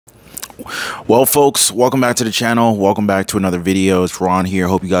Well, folks, welcome back to the channel. Welcome back to another video. It's Ron here.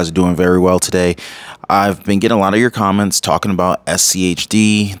 Hope you guys are doing very well today. I've been getting a lot of your comments talking about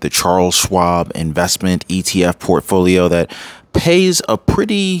SCHD, the Charles Schwab investment ETF portfolio that pays a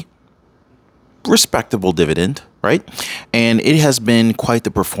pretty respectable dividend, right? And it has been quite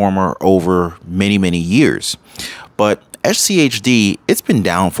the performer over many years. But SCHD, it's been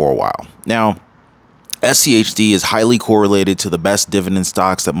down for a while. Now, SCHD is highly correlated to the best dividend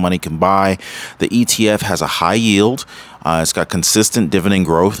stocks that money can buy. The ETF has a high yield, it's got consistent dividend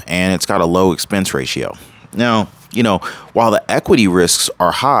growth, and it's got a low expense ratio. Now, while the equity risks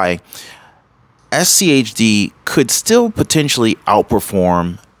are high, SCHD could still potentially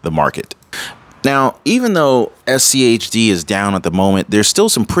outperform the market. Now, even though SCHD is down at the moment, there's still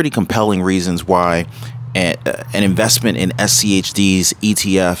some pretty compelling reasons why an investment in SCHD's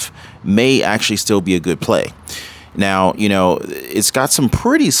ETF may actually still be a good play. Now, it's got some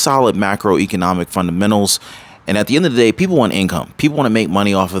pretty solid macroeconomic fundamentals. And at the end of the day, people want income. People want to make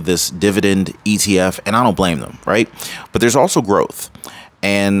money off of this dividend ETF, and I don't blame them, right? But there's also growth.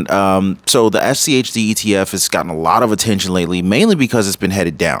 And so the SCHD ETF has gotten a lot of attention lately, mainly because it's been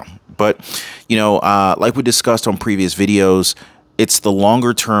headed down. But, like we discussed on previous videos, it's the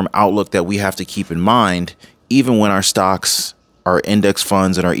longer term outlook that we have to keep in mind, even when our stocks, our index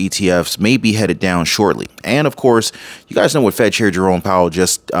funds, and our ETFs may be headed down shortly. And of course, you guys know what Fed Chair Jerome Powell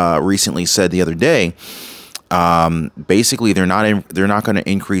just recently said the other day. Basically, they're not going to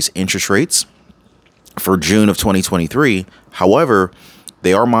increase interest rates for June of 2023. However,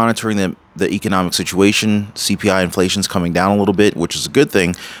 they are monitoring the economic situation. CPI inflation's coming down a little bit, which is a good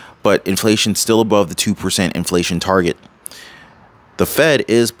thing, but inflation's still above the 2% inflation target. The Fed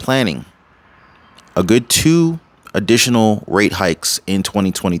is planning a good 2 additional rate hikes in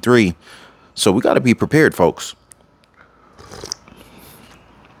 2023. So we got to be prepared, folks.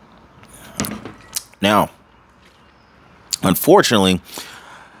 Now, unfortunately,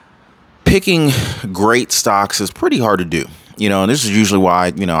 picking great stocks is pretty hard to do. And this is usually why, I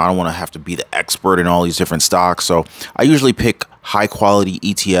don't want to have to be the expert in all these different stocks. So I usually pick high quality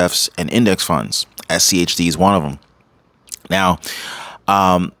ETFs and index funds. SCHD is one of them. Now,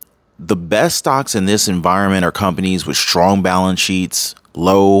 the best stocks in this environment are companies with strong balance sheets,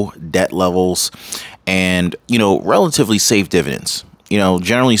 low debt levels, and, relatively safe dividends.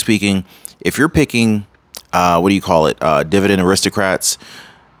 Generally speaking, if you're picking, dividend aristocrats,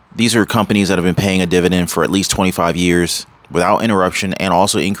 these are companies that have been paying a dividend for at least 25 years without interruption and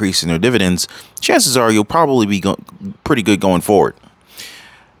also increasing their dividends. Chances are you'll probably be pretty good going forward.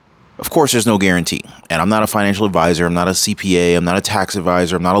 Of course, there's no guarantee, and I'm not a financial advisor. I'm not a CPA. I'm not a tax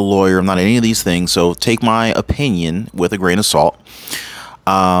advisor. I'm not a lawyer. I'm not any of these things. So take my opinion with a grain of salt.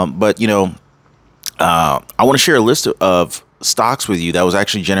 But I want to share a list of stocks with you that was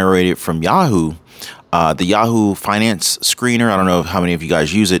actually generated from Yahoo, the Yahoo Finance Screener. I don't know how many of you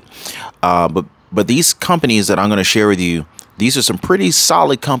guys use it, but these companies that I'm going to share with you, these are some pretty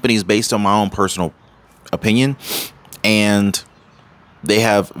solid companies based on my own personal opinion, and they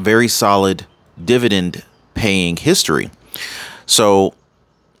have very solid dividend paying history. So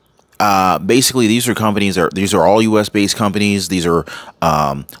basically, these are companies, these are all US based companies. These are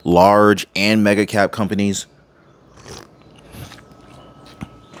large and mega cap companies.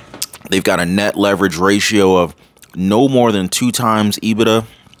 They've got a net leverage ratio of no more than 2 times EBITDA.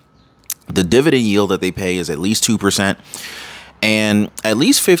 The dividend yield that they pay is at least 2% and at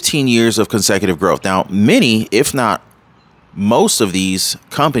least 15 years of consecutive growth. Now, many, if not most of these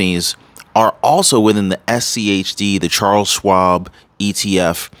companies are also within the SCHD, the Charles Schwab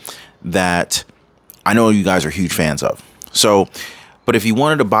ETF, that I know you guys are huge fans of. So, but if you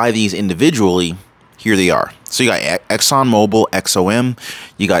wanted to buy these individually, here they are. So you got ExxonMobil, XOM,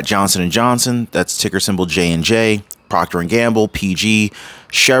 you got Johnson & Johnson, that's ticker symbol J&J, Procter & Gamble, PG,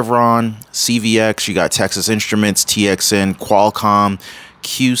 Chevron, CVX, you got Texas Instruments, TXN, Qualcomm,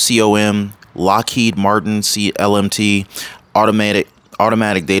 QCOM, Lockheed Martin, LMT,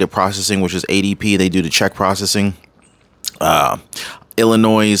 Automatic Data Processing, which is ADP. They do the check processing.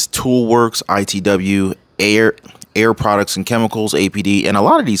 Illinois Toolworks, ITW, Air Products and Chemicals, APD. And a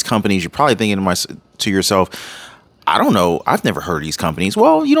lot of these companies, you're probably thinking to yourself, I don't know, I've never heard of these companies.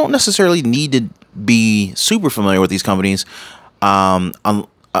 Well, you don't necessarily need to be super familiar with these companies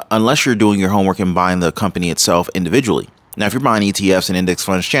unless you're doing your homework and buying the company itself individually. Now, if you're buying ETFs and index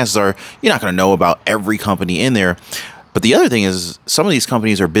funds, chances are you're not going to know about every company in there. But the other thing is some of these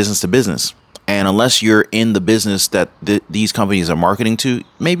companies are business to business. And unless you're in the business that these companies are marketing to,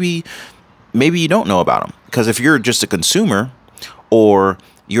 maybe you don't know about them. Because if you're just a consumer or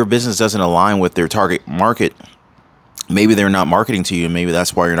your business doesn't align with their target market, Maybe they're not marketing to you, and maybe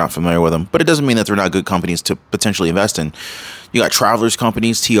that's why you're not familiar with them. But it doesn't mean that they're not good companies to potentially invest in. You got Travelers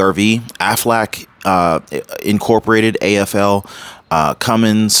Companies, TRV, Aflac Incorporated, AFL,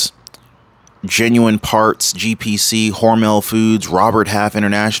 Cummins, Genuine Parts, GPC, Hormel Foods, Robert Half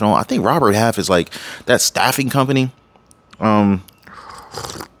International. I think Robert Half is like that staffing company. I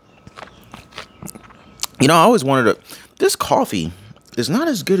always wanted to. This coffee is not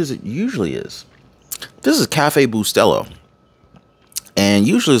as good as it usually is. This is Cafe Bustelo, and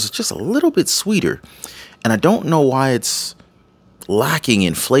usually it's just a little bit sweeter, and I don't know why it's lacking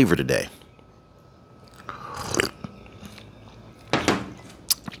in flavor today.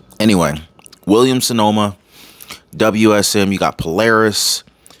 Anyway, Williams-Sonoma, WSM, you got Polaris,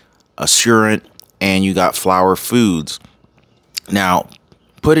 Assurant, and you got Flower Foods. Now,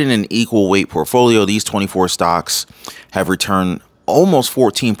 put in an equal weight portfolio, these 24 stocks have returned almost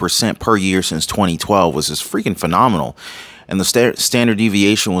 14% per year since 2012, which is freaking phenomenal. And the standard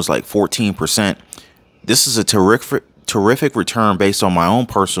deviation was like 14%. This is a terrific return based on my own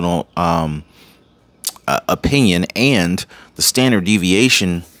personal opinion, and the standard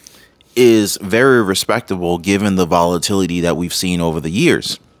deviation is very respectable given the volatility that we've seen over the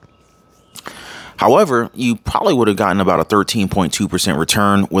years. However, you probably would have gotten about a 13.2%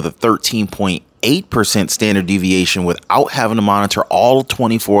 return with a 13.8% standard deviation without having to monitor all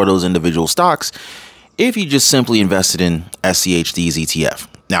 24 of those individual stocks if you just simply invested in SCHD's ETF.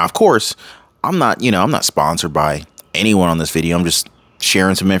 Now, of course, I'm not sponsored by anyone on this video. I'm just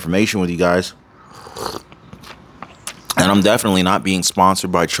sharing some information with you guys. And I'm definitely not being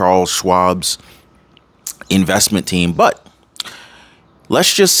sponsored by Charles Schwab's investment team, but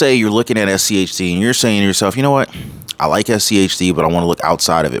let's just say you're looking at SCHD and you're saying to yourself, you know what? I like SCHD, but I want to look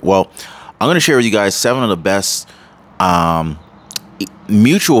outside of it. Well, I'm going to share with you guys 7 of the best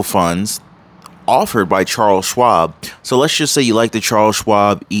mutual funds offered by Charles Schwab. So let's just say you like the Charles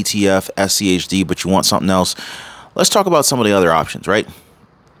Schwab ETF, SCHD, but you want something else. Let's talk about some of the other options, right?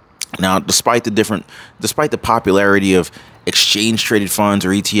 Now, despite the popularity of exchange traded funds or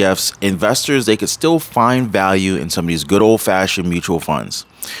ETFs, investors, they could still find value in some of these good old fashioned mutual funds.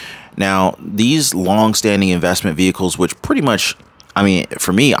 Now, these long standing investment vehicles, which pretty much,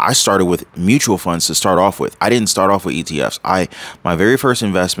 for me, I started with mutual funds to start off with. I didn't start off with ETFs. My very first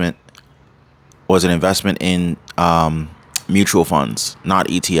investment was an investment in mutual funds, not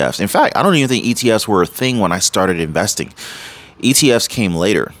ETFs. In fact, I don't even think ETFs were a thing when I started investing. ETFs came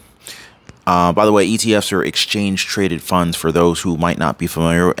later. By the way, ETFs are exchange traded funds for those who might not be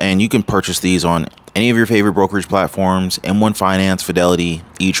familiar, and you can purchase these on any of your favorite brokerage platforms: M1 Finance, Fidelity,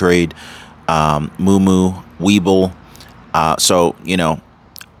 E-Trade, Moomoo, Webull. So,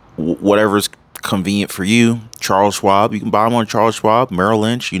 whatever's convenient for you. Charles Schwab, you can buy them on Charles Schwab, Merrill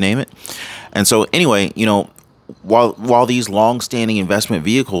Lynch, you name it. And so anyway, while these long-standing investment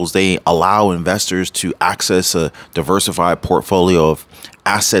vehicles, they allow investors to access a diversified portfolio of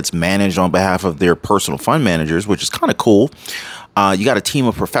assets managed on behalf of their personal fund managers, which is kind of cool. You got a team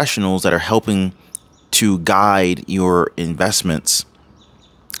of professionals that are helping to guide your investments,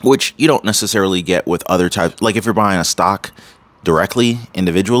 which you don't necessarily get with other types. Like if you're buying a stock directly,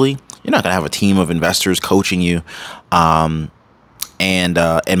 individually, you're not going to have a team of investors coaching you and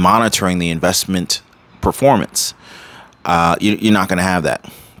monitoring the investment performance. You're not going to have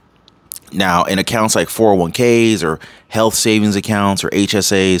that. Now, in accounts like 401ks or health savings accounts or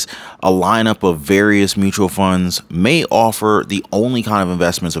HSAs, a lineup of various mutual funds may offer the only kind of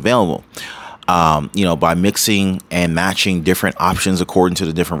investments available. By mixing and matching different options according to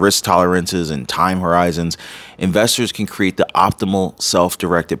the different risk tolerances and time horizons, investors can create the optimal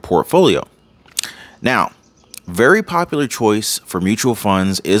self-directed portfolio. Now, very popular choice for mutual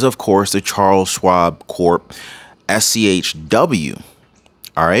funds is, of course, the Charles Schwab Corp SCHW.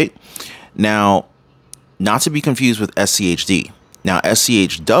 All right. Now, not to be confused with SCHD. Now,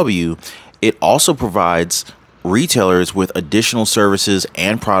 SCHW, it also provides retailers with additional services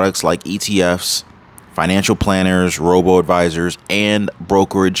and products like ETFs, financial planners, robo-advisors, and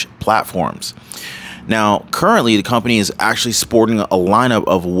brokerage platforms. Now, currently, the company is actually sporting a lineup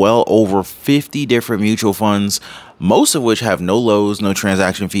of well over 50 different mutual funds, most of which have no lows, no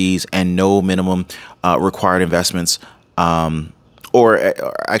transaction fees, and no minimum required investments. Or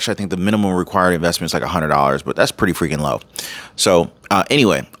actually, I think the minimum required investment is like $100, but that's pretty freaking low. So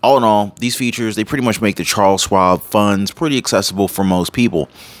anyway, all in all, these features, they pretty much make the Charles Schwab funds pretty accessible for most people.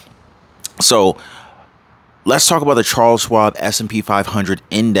 So let's talk about the Charles Schwab S&P 500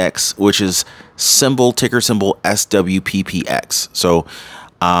 index, which is ticker symbol SWPPX. So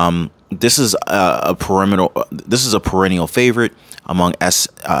this is a perennial favorite among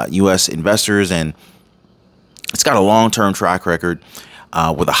U.S. investors, and It's got a long-term track record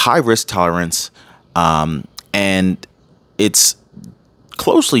with a high risk tolerance, and it's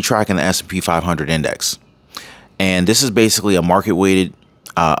closely tracking the S&P 500 index. And this is basically a market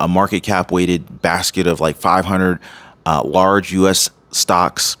cap weighted basket of like 500 large U.S.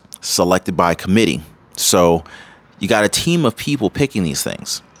 stocks selected by committee. So you got a team of people picking these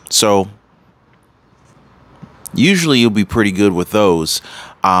things. So usually you'll be pretty good with those.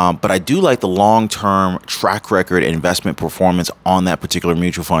 But I do like the long-term track record and investment performance on that particular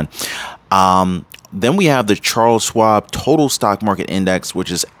mutual fund. Then we have the Charles Schwab Total Stock Market Index,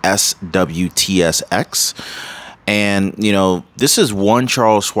 which is SWTSX. And, you know, this is one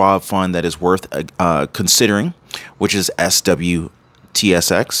Charles Schwab fund that is worth considering, which is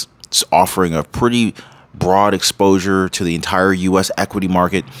SWTSX. It's offering a pretty broad exposure to the entire U.S. equity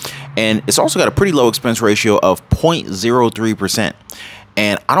market. And it's also got a pretty low expense ratio of 0.03%.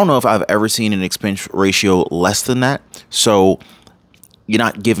 And I don't know if I've ever seen an expense ratio less than that. So you're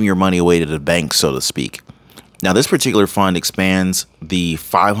not giving your money away to the bank, so to speak. Now, this particular fund expands the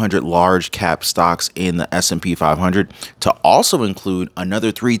 500 large cap stocks in the S&P 500 to also include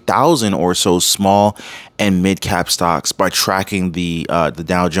another 3,000 or so small and mid cap stocks by tracking the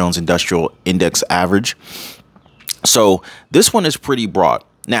Dow Jones Industrial Index average. So this one is pretty broad.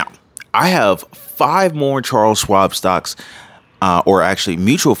 Now, I have 5 more Charles Schwab stocks, or actually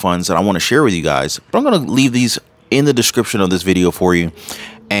mutual funds, that I want to share with you guys. But I'm going to leave these in the description of this video for you.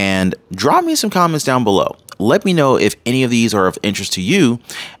 And drop me some comments down below. Let me know if any of these are of interest to you.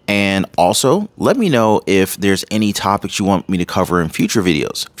 And also, let me know if there's any topics you want me to cover in future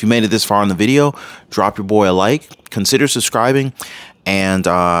videos. If you made it this far in the video, drop your boy a like, consider subscribing, and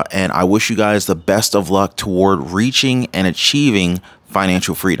I wish you guys the best of luck toward reaching and achieving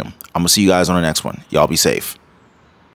financial freedom. I'm going to see you guys on the next one. Y'all be safe.